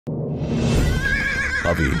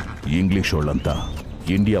అవి ఇంగ్లీష్ వాళ్ళంతా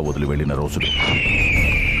ఇండియా వదిలి వెళ్లిన రోజులు.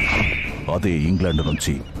 అదే ఇంగ్లాండ్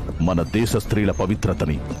నుంచి మన దేశ స్త్రీల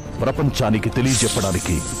పవిత్రతని ప్రపంచానికి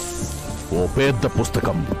తెలియజెప్పడానికి ఓ పెద్ద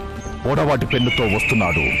పుస్తకం పొడవాటి పెన్నుతో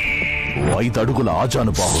వస్తున్నాడు 5 అడుగుల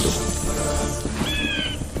ఆజానుబాహుడు.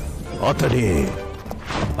 అతడే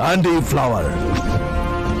కాలీఫ్లవర్.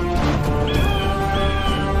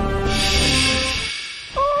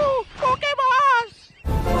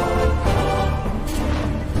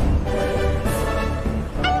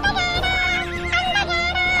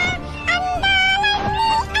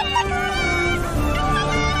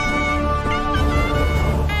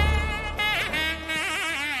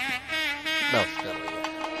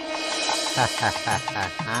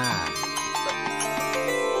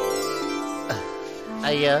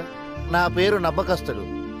 అయ్యా, నా పేరు నమ్మకస్తుడు.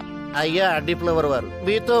 అయ్యా కాలీఫ్లవర్ వారు,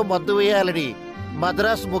 మీతో మద్దు వేయాలని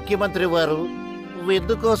మద్రాస్ ముఖ్యమంత్రి వారు,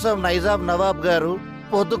 విందు కోసం నైజాం నవాబ్ గారు,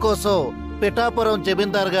 పొద్దు కోసం పిఠాపురం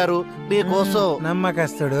జమీందార్ గారు మీకోసం.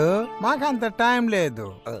 నమ్మకస్తుడు, మాకంత టైం లేదు.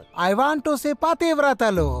 I want to see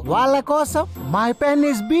పతివ్రతలు. వాళ్ళ కోసం my pen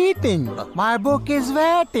is beating, my book is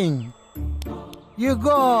waiting. You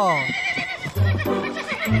go.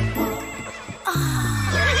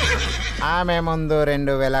 ఆమె ముందు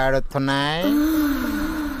 2 వేలాడుతున్నాయి.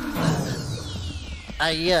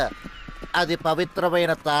 అయ్యా, అది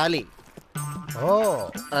పవిత్రమైన తాళి. ఓ,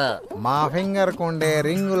 మా ఫింగర్ కుండే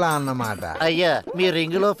రింగులా అన్నమాట. అయ్యా, మీ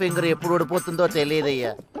రింగులో ఫింగర్ ఎప్పుడు ఊడిపోతుందో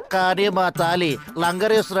తెలియదయ్యా, కానీ మా తాళి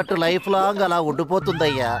లంగరేసినట్టు లైఫ్ లాంగ్ అలా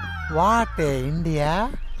ఉండిపోతుందయ్యా. What India?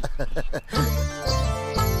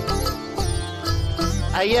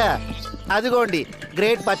 అయ్యా, అదిగోండి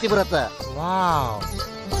గ్రేట్ పతివ్రత. వావ్,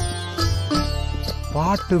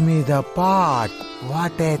 పాటు మీద పాట్,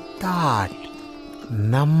 వాట్ ఏ థాట్.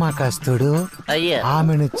 నమ్మకస్తుడు, అయ్యా,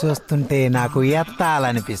 ఆమెను చూస్తుంటే నాకు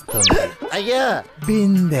ఎత్తాలనిపిస్తుంది. అయ్యా,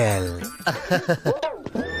 బిందెల్.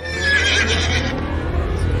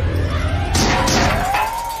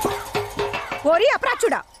 ఓరి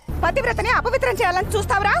అప్రాచుడా, పతివ్రతని అపవిత్రం చేయాలని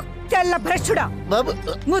చూస్తావురా? తెల్ల భ్రష్టుడా, బాబు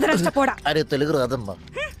ముదరష్టపోడా. అరే తెలుగు రాదమ్మా.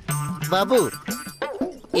 బాబు,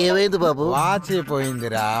 ఏమైంది బాబు? వాచి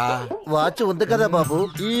పోయిందిరా. వాచ్ ఉంది కదా బాబు.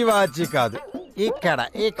 ఈ వాచి కాదు,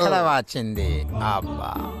 ఇక్కడ వాచింది.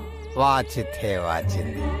 అబ్బా, వాచితే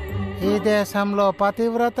వాచింది. ఈ దేశంలో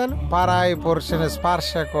పతివ్రతలు పరాయి పురుషుని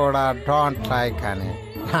స్పర్శ కూడా డోంట్ లైక్ అని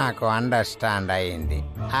నాకు అండర్స్టాండ్ అయింది.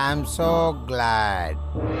 I'm so glad.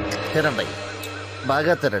 తినండి,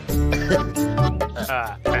 బాగా తినండి.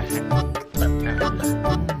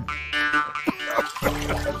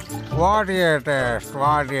 What a taste,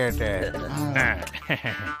 what a taste.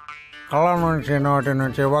 కళ్ళ నుంచి నోటి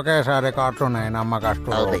నుంచి ఒకేసారి కాటున్నాయి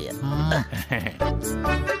నమ్మకస్తుడు. అవునయ్యా.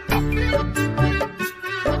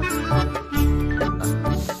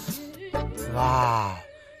 Wow,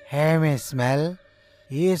 హేమి smell.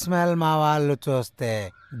 ఈ స్మెల్ మా వాళ్ళు చూస్తే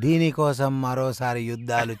దీనికోసం మరోసారి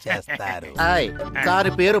యుద్ధాలు చేస్తారు. ఆయ్,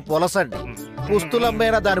 దాని పేరు పులసండి.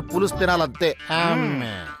 పుస్తులమ్మైనా దాని పులుసు తినాలంతే.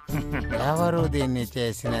 ఎవరు దీన్ని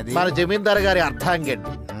చేసినది? మన జమీందార్ గారి అర్థాంగండి.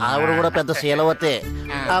 ఆవిడ కూడా పెద్ద శీలవతే.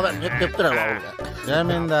 చెప్తున్నారు బాబుగా.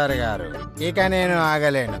 జమీందారు గారు, ఇక నేను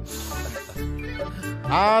ఆగలేను.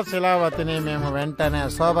 ఆ శిలావతిని మేము వెంటనే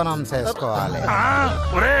శోభనం చేసుకోవాలి.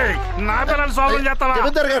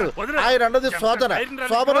 జమీందార్ గారు, ఆయన అన్నది శోధన,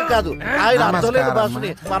 శోభనం కాదు. ఆయన అర్థం లేని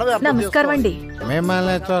భాషని మనమే అర్థం చేసుకోవాలి.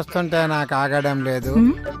 మిమ్మల్ని చూస్తుంటే నాకు ఆగడం లేదు.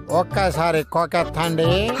 ఒక్కసారి కోకెత్తండి.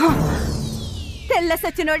 తెల్ల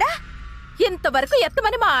సచ్చినోడా, ఇంతవరకు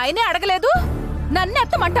ఎత్తమని మా ఆయనే అడగలేదు, నన్ను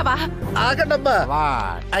ఎత్తమంటావా? ఆగండమ్మా.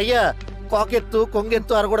 అయ్యా, కోకెత్తు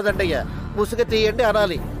కొంగెత్తు అనకూడదండి అయ్యా, ముసుగు తీయండి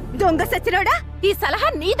అనాలి. దొంగ సచ్చినోడా, ఈ సలహా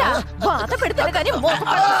నీదా? బాధ పెడతాను గాని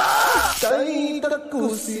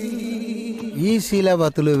ఈ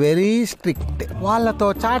శీలవతులు వెరీ స్ట్రిక్ట్. వాళ్ళతో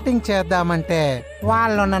చాటింగ్ చేద్దామంటే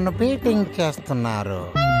వాళ్ళు నన్ను బీటింగ్ చేస్తున్నారు.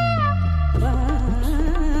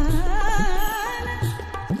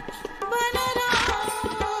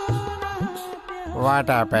 What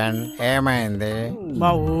happened? ఏమైంది? మా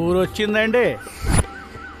ఊరు వచ్చిందండి.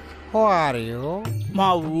 Who are you? మా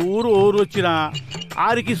ఊరు వచ్చిన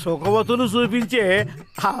ఆరికి సుఖవతులు చూపించే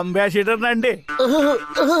అంబాసిడర్ అండి.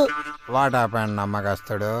 వాట్ హ్యాపెండ్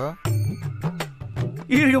నమ్మకస్తుడు?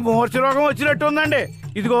 వీరికి మూర్ఛ రోగం వచ్చినట్టు ఉందండి.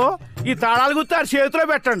 ఇదిగో ఈ తాళాలు గుర్తు ఆ చేతిలో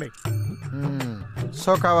పెట్టండి.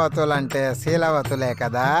 సుఖవతులంటే శీలవతులే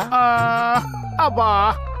కదా? అబ్బా,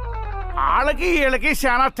 వాళ్ళకి వీళ్ళకి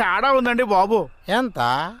చాలా తేడా ఉందండి బాబు. ఎంత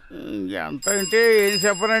అంటే ఏం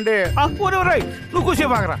చెప్పనండి. నువ్వు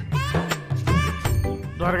కూసేపాకరా.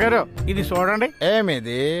 దొరగారు, ఇది చూడండి.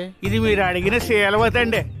 ఏమిది? ఇది మీరు అడిగిన శీలవతి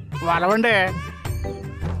అండి. వలవండి.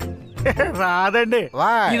 రాదండి,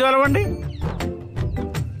 ఇది వలవండి.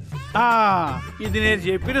 ఇది నేను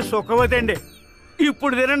చెప్పిన సుఖవతి అండి.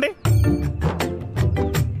 ఇప్పుడు తినండి.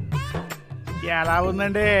 ఎలా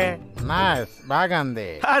ఉందండి? నైస్, బాగుంది.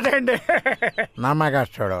 అదండి.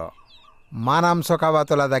 నమ్మకస్తుడు. మనం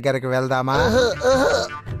సుఖవతుల దగ్గరికి వెళ్దామా?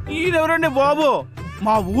 ఈయనెవరండి బాబు?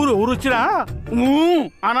 మా ఊరు వచ్చినా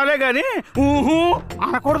అనాలే గాని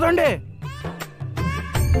అనకూడదండి.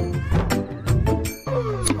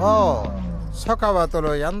 ఓ,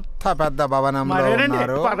 సుఖవతులు ఎంత పెద్ద భవనంలో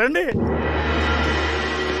ఉన్నారు. పదండి.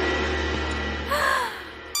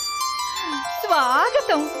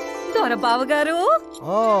 స్వాగతం దొరబాబు గారు.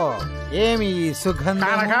 ఓ, ఏమి సుగంధం?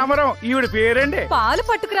 కనకాంబరం ఈవిడ పేరండి. పాలు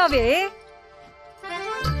పట్టుకురావే.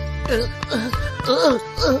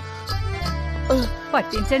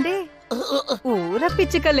 పట్టించండి. ఊర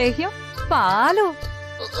పిచ్చిక లేహ్యం పాలు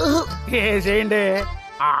వేసేయండి.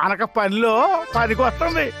 ఆనక పనిలో పనికి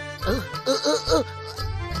వస్తుంది.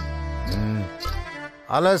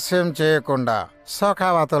 ఆలస్యం చేయకుండా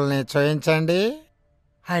సుఖవతుల్ని చేయించండి.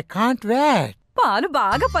 I can't wait. పాలు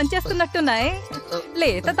బాగా పనిచేస్తున్నట్టున్నాయి.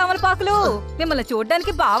 లేత తమలపాకులు. మిమ్మల్ని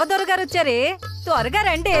చూడ్డానికి బావ దొరగారు వచ్చారే, త్వరగా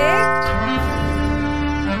రండి.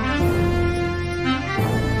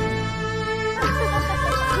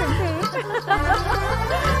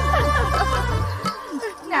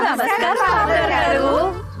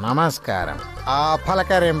 నమస్కారం. ఆ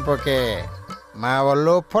పలకరింపుకే మా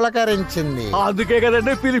వాళ్ళు పులకరించింది. అందుకే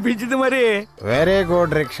కదండి పిలిపించింది. మరి వెరీ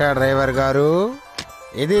గుడ్ రిక్షా డ్రైవర్ గారు,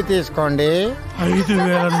 ఇది తీసుకోండి.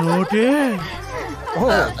 5,000 నోటే.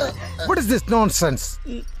 What is this nonsense?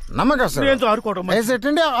 నమ్మకస్తుడు.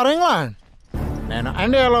 India or England? నేను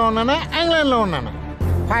ఇండియాలో ఉన్నాను, ఇంగ్లాండ్ లో ఉన్నాను.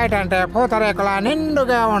 ఫైట్ అంటే పూతరేకులా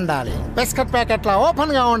నిండుగా ఉండాలి, బిస్కెట్ ప్యాకెట్ లా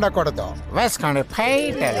ఓపెన్ గా ఉండకూడదు. వేసుకోండి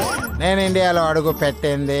ఫైట్. నేను ఇండియాలో అడుగు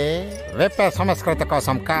పెట్టింది విప్పే సంస్కృతి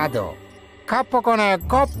కోసం కాదు, కప్పుకునే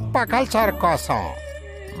గొప్ప కల్చర్ కోసం.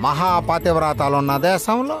 మహాపతివ్రతాలున్న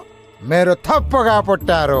దేశంలో మీరు తప్పుగా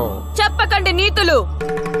పుట్టారు. చెప్పకండి నీతులు.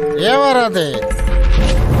 ఎవరది?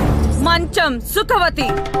 మంచం సుఖవతి.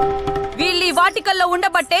 వీళ్ళీ వాటికల్లో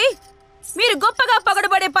ఉండబట్టే మీరు గొప్పగా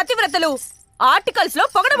పొగడబడే పతివ్రతలు ఆర్టికల్స్ లో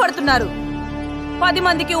పొగడబడుతున్నారు. 10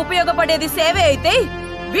 మందికి ఉపయోగపడేది సేవే అయితే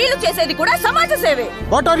వీళ్ళు చేసేది కూడా సమాజ సేవే.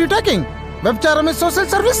 What are you talking? వ్యభిచారం is social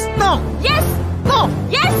service? No yes no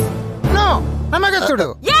yes no. నమ్మకస్తుడు.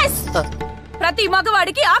 yes. ప్రతి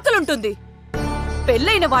మగవాడికి ఆకలుంటుంది,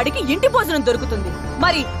 పెళ్ళైన వాడికి ఇంటి భోజనం దొరుకుతుంది.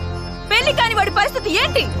 మరి పెళ్లి కాని వాడి పరిస్థితి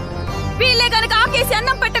ఏంటి? వీళ్ళే గనక ఆకేసి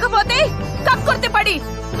అన్నం పెట్టకపోతే కక్కుర్తి పడి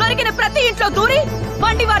దొరికిన ప్రతి ఇంట్లో దూరి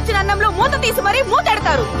వండి వార్చిన అన్నంలో మూత తీసి మరీ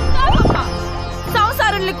మూతెడతారు.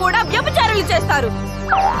 సంసారుల్ని కూడా వ్యభిచారులు చేస్తారు.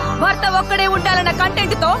 భర్త ఒక్కడే ఉండాలన్న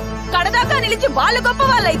కంటెంట్ తో కడదాకా నిలిచి వాళ్ళు గొప్ప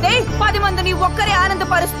వాళ్ళైతే 10 మందిని ఒక్కరే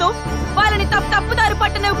ఆనందపరుస్తూ వాళ్ళని తప్పుదారి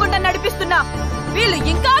పట్టనివ్వకుండా నడిపిస్తున్నా వీళ్ళు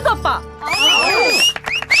ఇంకా గొప్ప.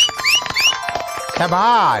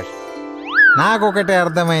 శభాష్. నాకొకటి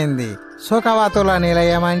అర్థమైంది. సుఖవతుల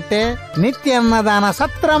నిలయం అంటే నిత్యన్నదాన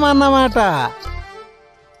సత్రం అన్నమాట.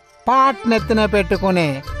 పాట్ నెత్తిన పెట్టుకుని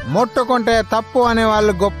ముట్టుకుంటే తప్పు అనే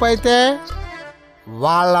వాళ్ళు గొప్ప అయితే,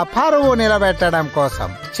 వాళ్ళ పరువు నిలబెట్టడం కోసం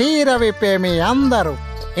చీర విప్పే మీ అందరూ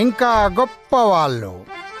ఇంకా గొప్ప వాళ్ళు.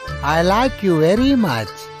 I like you very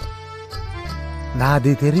much.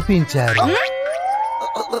 నాది తెరిపించారు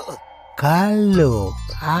కళ్ళు,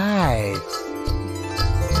 ice.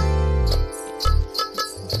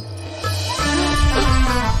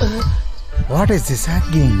 What is this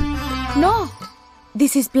hugging? No,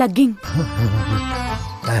 this is plugging.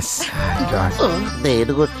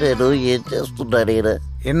 నేను కొట్టాను, ఏం చేస్తున్నాడు?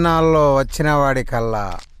 ఇన్నాళ్ళు వచ్చిన వాడికల్లా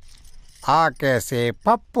ఆకేసి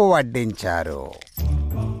పప్పు వడ్డించారు.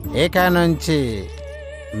 ఇక నుంచి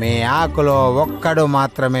మీ ఆకులో ఒక్కడు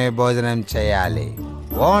మాత్రమే భోజనం చేయాలి.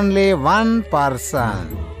 Only 1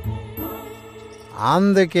 person.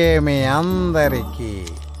 అందుకే మీ అందరికీ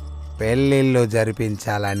పెళ్ళిళ్ళు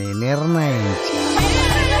జరిపించాలని నిర్ణయించారు.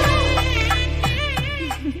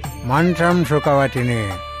 మంచం సుఖవతిని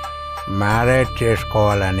మ్యారేజ్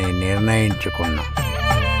చేసుకోవాలని నిర్ణయించుకున్నాం.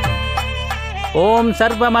 ఓం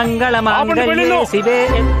సర్వమంగళ మంగళ్యే శివే.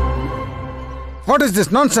 What is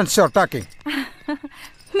this nonsense you are talking?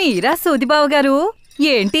 మీరా సూదిబాబు గారు,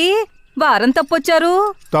 ఏంటి వారం తప్పొచ్చారు?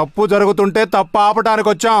 తప్పు జరుగుతుంటే తప్పు ఆపటానికి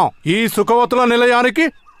వచ్చాం. ఈ సుఖవతుల నిలయానికి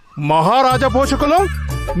మహారాజా పోషకులం.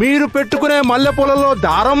 మీరు పెట్టుకునే మల్లెపూలలో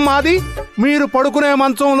దారం మాది, మీరు పడుకునే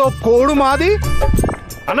మంచంలో కోడు మాది.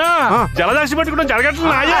 అన్నా జలదాసి పెట్టుకుంటాం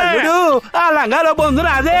జరగట్లేదు. ఆ లంగాలో బొందు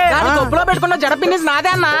నాదే, కొప్పులో పెట్టుకున్న జడపిన్ని నాదే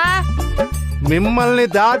అన్నా. మిమ్మల్ని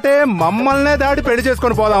దాటే మమ్మల్నే దాటి పెళ్లి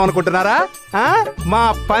చేసుకొని పోదాం అనుకుంటున్నారా? మా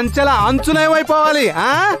పంచల అంచునేమైపోవాలి?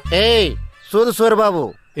 ఏయ్ సూర్యబాబు,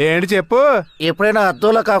 ఏంటి చెప్పు. ఎప్పుడైనా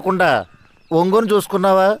అద్దంలో కాకుండా ఒంగోని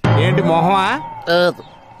చూసుకున్నావా? ఏంటి మొహమా?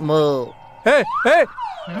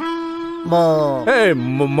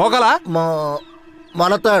 మొగలా?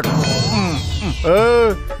 మొలతాడు.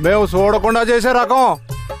 మేము చూడకుండా చేసే రకం.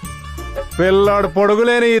 పిల్లాడు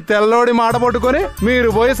పొడుగులేని ఈ తెల్లోడి మాట పట్టుకొని మీరు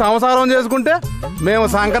పోయి సంసారం చేసుకుంటే మేము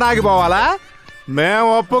సంకనాగిపోవాలా? మేము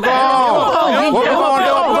ఒప్పుకోం.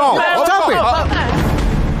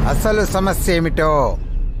 అసలు సమస్య ఏమిటో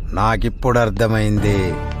నాకిప్పుడు అర్థమైంది.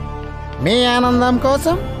 మీ ఆనందం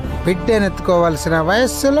కోసం బిడ్డనెత్తుకోవలసిన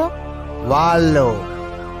వయస్సులో వాళ్ళు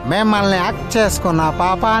మిమ్మల్ని యాక్ట్ చేసుకున్న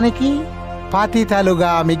పాపానికి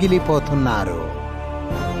పతితలుగా మిగిలిపోతున్నారు.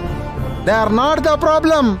 They are not the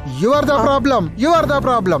problem. You are the problem. You are the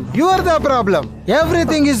problem. You are the problem.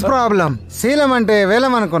 Everything is problem. శీలం అంటే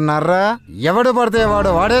వేలం అనుకున్నారా? ఎవడు పడితే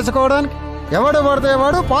వాడు వాడేసుకోవడానికి, ఎవడు పడితే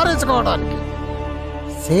వాడు పారేసుకోవడానికి.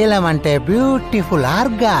 శీలం అంటే బ్యూటిఫుల్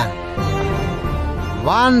ఆర్గాన్.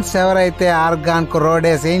 వన్స్ ఎవరైతే ఆర్గాన్ కు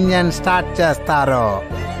రోడేసి ఇంజన్ స్టార్ట్ చేస్తారో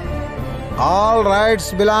all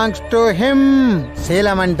rights belongs to him.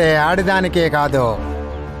 శీలం అంటే ఆడిదానికే కాదు,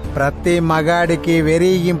 ప్రతి మగాడికి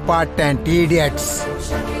వెరీ ఇంపార్టెంట్. ఈడియట్స్.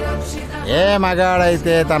 ఏ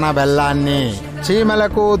మగాడైతే తన బెల్లాన్ని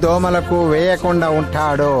చీమలకు దోమలకు వేయకుండా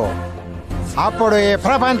ఉంటాడో అప్పుడు ఈ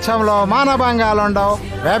ప్రపంచంలో మానభంగాలుండవు,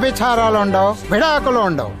 వ్యభిచారాలుండవు, విడాకులు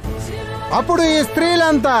ఉండవు. అప్పుడు ఈ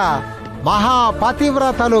స్త్రీలంతా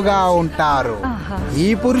మహాపతివ్రతలుగా ఉంటారు. ఈ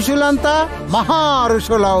పురుషులంతా మహా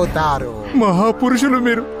ఋషులవుతారు. మహాపురుషులు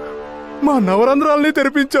మీరు. మా నవరంధ్రాల్ని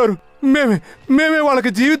తెరిపించారు. మేమే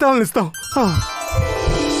వాళ్ళకి జీవితాలను ఇస్తాం.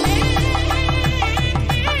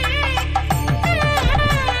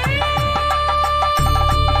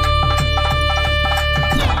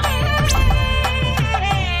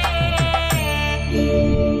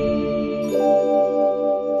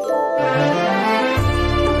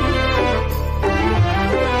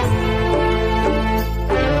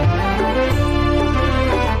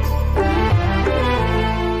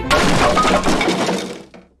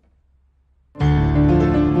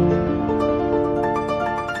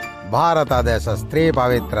 భారతదేశ స్త్రీ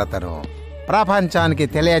పవిత్రతను ప్రపంచానికి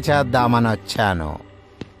తెలియచేద్దామని వచ్చాను.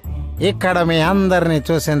 ఇక్కడ మీ అందరిని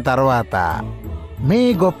చూసిన తర్వాత మీ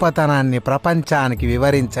గొప్పతనాన్ని ప్రపంచానికి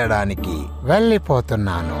వివరించడానికి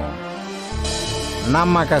వెళ్ళిపోతున్నాను.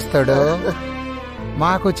 నమ్మకస్తుడు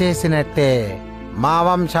మాకు చేసినట్టే మా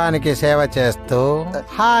వంశానికి సేవ చేస్తూ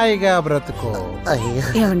హాయిగా బ్రతుకు.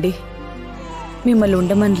 ఏమండి, మిమ్మల్ని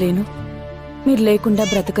ఉండమని లేను, మీరు లేకుండా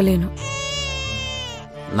బ్రతకలేను.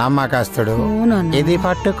 నమ్మకస్తుడు ఇది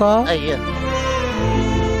పట్టుకో.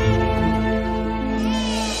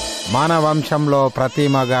 మన వంశంలో ప్రతి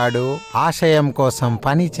మగాడు ఆశయం కోసం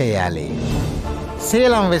పని చేయాలి.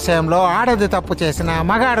 శీలం విషయంలో ఆడది తప్పు చేసినా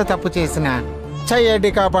మగాడు తప్పు చేసినా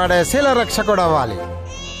చెయ్యడ్డి కాపాడే శీల రక్షకుడు అవ్వాలి.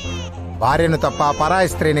 భార్యను తప్ప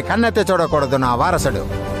పరాయి స్త్రీని కన్నెత్తి చూడకూడదు నా వారసుడు.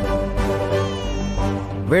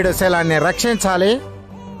 వీడు శీలాన్ని రక్షించాలి,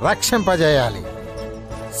 రక్షింపజేయాలి.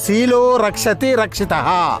 శీలో రక్షతి రక్షితః.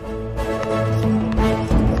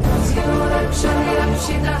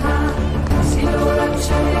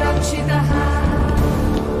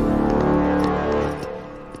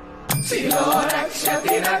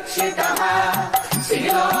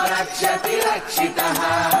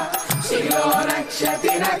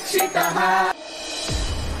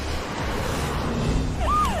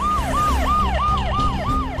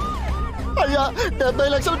 అయ్యా 70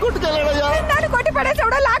 లక్షలు కొట్టుకెళ్ళాడయ్యా. నన్ను కొట్టి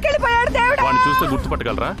పడేసాడు, లాకెళ్ళిపోయాడు. దేవుడా, వాడిని చూస్తే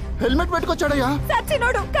గుర్తుపట్టగలరా? హెల్మెట్ పెట్టుకొచ్చాడయ్యా.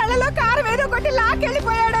 సచ్చినోడు కళ్ళలో కారం ఏదో కొట్టి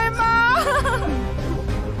లాకెళ్ళిపోయాడమ్మా.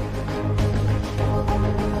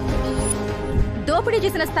 దోపిడీ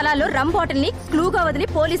చేసిన స్థలాల్లో రమ్ బాటిల్ ని క్లూగా వదిలి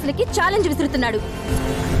పోలీసులకి ఛాలెంజ్ విసురుతున్నాడు.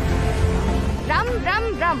 రమ్ రమ్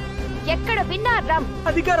రమ్ ఎక్కడ విన్నా రమ్.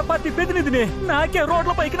 అధికార పార్టీ ప్రతినిధిని నాకే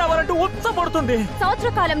రోడ్ల పైకి రావాలంటూ ఉత్సపడుతుంది.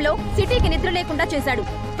 సంవత్సర కాలంలో సిటీకి నిద్ర లేకుండా చేశాడు.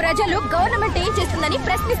 ప్రజలు గవర్నమెంట్ ఏం చేస్తుందని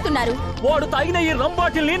ప్రశ్నిస్తున్నారు. వాడు తాగిన ఈ రమ్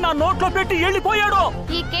బాటిల్ ని నా నోట్లో పెట్టి వెళ్ళిపోయాడు.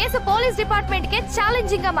 ఈ కేసు పోలీస్ డిపార్ట్మెంట్ కే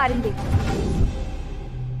ఛాలెంజింగ్ గా మారింది.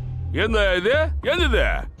 ఏంది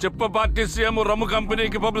చెప్ప పార్టీ సీఎం రమ్ము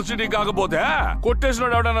కంపెనీకి పబ్లిసిటీ కాకపోతే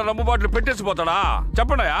కొట్టేసినాడు ఎవడన్నా రమ్ము బాటిల్ పెట్టేసిపోతాడా?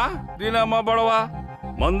 చెప్పండియా. దీనమ్మా బడవా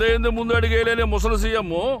మందేంది ముందు అడిగేలేని ముసలి సీఎం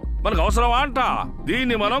మనకు అవసరమా అంట.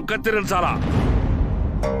 దీన్ని మనం కత్తిరించాలా?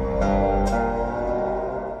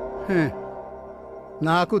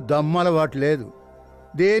 నాకు దమ్ము అలవాటు లేదు,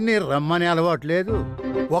 దేన్ని రమ్మని అలవాటు లేదు.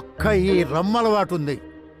 ఒక్క ఈ రమ్మ అలవాటు ఉంది.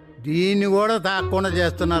 దీన్ని కూడా తాకుండా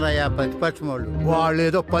చేస్తున్నారయ్యా ప్రతిపక్షం వాళ్ళు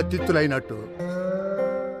ఏదో పత్తిత్తులైనట్టు.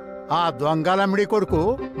 ఆ దొంగలమ్మిడి కొడుకు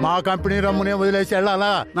మా కంపెనీ రమ్మునే వదిలేసి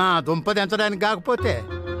వెళ్ళాలా నా దుంప దించడానికి? కాకపోతే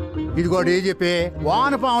ఇదిగో చెప్పి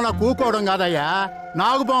వానపాములా కూకోవడం కాదయ్యా,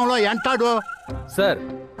 నాగుపాములో ఎంటాడు. సార్,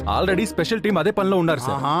 ఆల్రెడీ స్పెషల్ టీం అదే పనిలో ఉన్నారు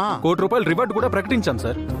సార్. ₹1,00,00,000 రివార్డ్ కూడా ప్రకటించాం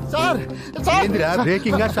సార్.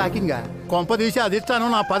 బ్రేకింగ్ షాకింగ్ కొంప తీసి అది ఇస్తాను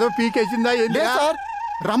నా పదవి పీకేసిందా ఏంటి సార్?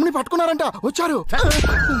 రమ్మని పట్టుకున్నారంట, వచ్చారు.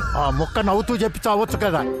 ఆ ముక్క నవ్వుతూ చెప్పి చావచ్చు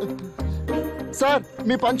కదా సార్.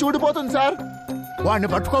 మీ పంచి ఊడిపోతుంది సార్. వాడిని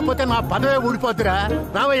పట్టుకోకపోతే నా పదవే ఊడిపోతురా.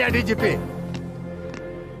 రావయ్యా డీజీపీ.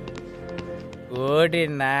 కోటి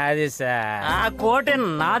నాది సార్. ఆ కోటి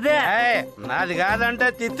నాదే. నాది కాదంటే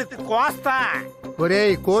తిత్తి కోస్తా.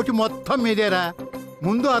 ఒరేయ్ కోటి మొత్తం మీదేరా.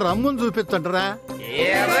 ముందు ఆ రమ్మును చూపిస్తుంటరా.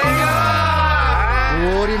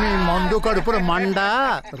 ఓరి మీ మందు కడుపుల మండ.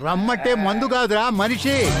 రమ్మంటే మందు కాదురా,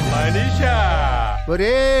 మనిషి.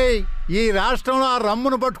 ఒరేయ్ ఈ రాష్ట్రంలో ఆ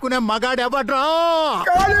రమ్మును పట్టుకునే మగాడు ఎవడ్రా?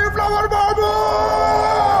 కాలీఫ్లవర్ బాబు.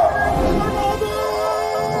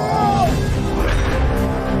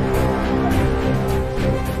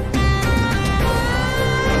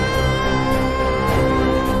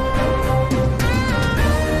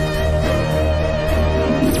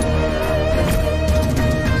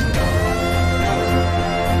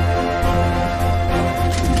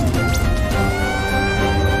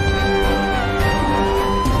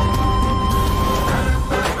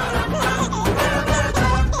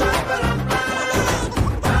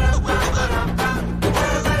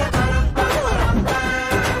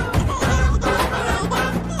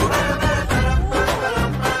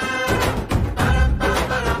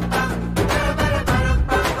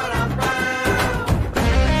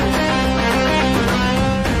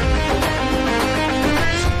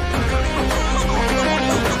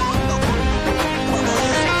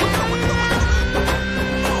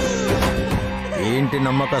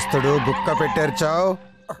 నమ్మకస్తుడు గుక్క పెట్టేర్చావు.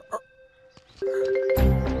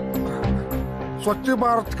 స్వచ్ఛ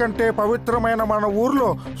భారత్ కంటే పవిత్రమైన మన ఊర్లో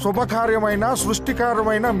శుభకార్యమైన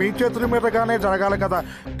సృష్టికార్యమైన మీ చేతుల మీదగానే జరగాలి కదా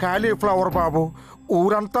కాలీఫ్లవర్ బాబు.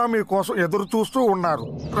 ఊరంతా మీకోసం ఎదురు చూస్తూ ఉన్నారు.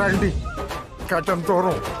 రండి, గజం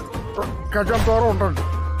దూరం ఉండండి.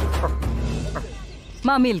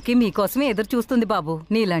 మా మిల్కీ మీకోసమే ఎదురు చూస్తుంది బాబు.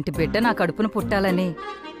 నీలాంటి బిడ్డ నా కడుపున పుట్టాలని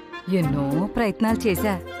ఎన్నో ప్రయత్నాలు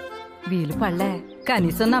చేశా, వీలు పడలే.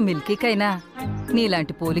 కనీసం నా మిల్కీకైనా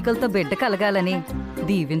నీలాంటి పోలికలతో బిడ్డ కలగాలని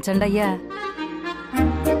దీవించండి అయ్యా.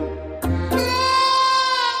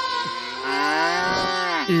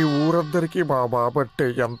 ఈ ఊరందరికీ మా బాబట్టే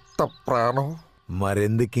ఎంత ప్రాణం.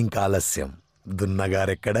 మరెందుకింక ఆలస్యం?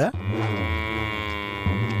 దున్నగారెక్కడా?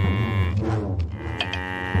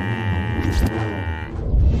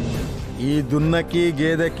 ఈ దున్నకి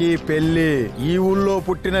గేదెకి పెళ్లి. ఈ ఊళ్ళో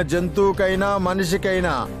పుట్టిన జంతువుకైనా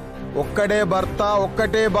మనిషికైనా ఒక్కడే భర్త,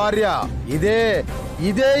 ఒక్కటే భార్య.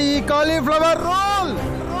 ఇదే ఈ కాలీఫ్లవర్ రూల్.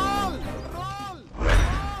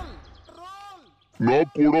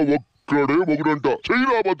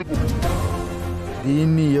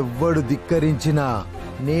 దీన్ని ఎవ్వడు ధిక్కరించినా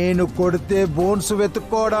నేను కొడితే బోన్స్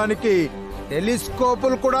వెతుక్కోవడానికి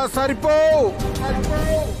టెలిస్కోపులు కూడా సరిపోవు.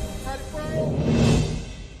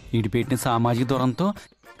 ఇడిపెట్టిన సామాజిక దూరంతో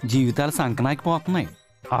జీవితాలు సంకనాకిపోతున్నాయి.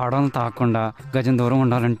 ఆడవాళ్ళని తాకుండా గజం దూరం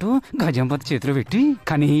ఉండాలంటూ గజంపతి చేతిలో పెట్టి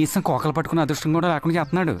కనీసం కోకలు పట్టుకుని అదృష్టం కూడా లేకుండా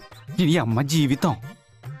చేస్తున్నాడు. ఇది అమ్మ జీవితం.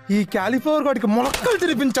 ఈ కాలీఫ్లవర్ గాడికి మొలక్కలు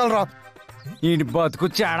తినిపించాలరా. ఈ బతుకు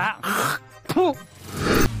చాడా.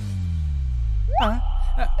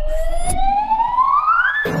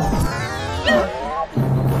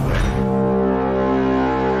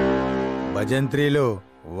 భజంత్రీలు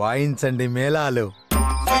వాయించండి మేళాలు.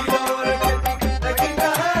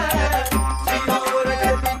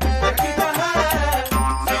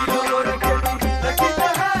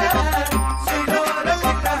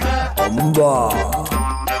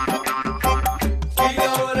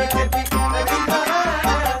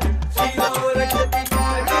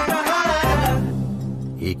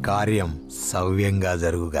 ఈ కార్యం సవ్యంగా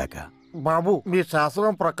జరుగుగాక. బాబు, మీ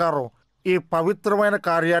శాసనం ప్రకారం ఈ పవిత్రమైన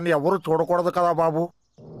కార్యాన్ని ఎవరు చూడకూడదు కదా బాబు?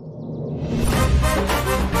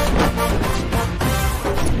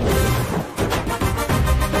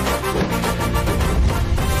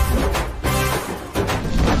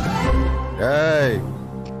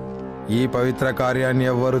 ఈ పవిత్ర కార్యాన్ని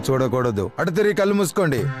ఎవ్వరు చూడకూడదు. అటు తిరిగి కళ్ళు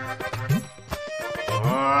మూసుకోండి.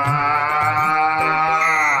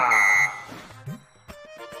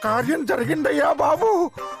 కార్యం జరిగిందయ్యా బాబు.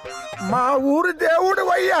 మా ఊరి దేవుడు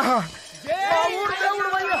అయ్యా.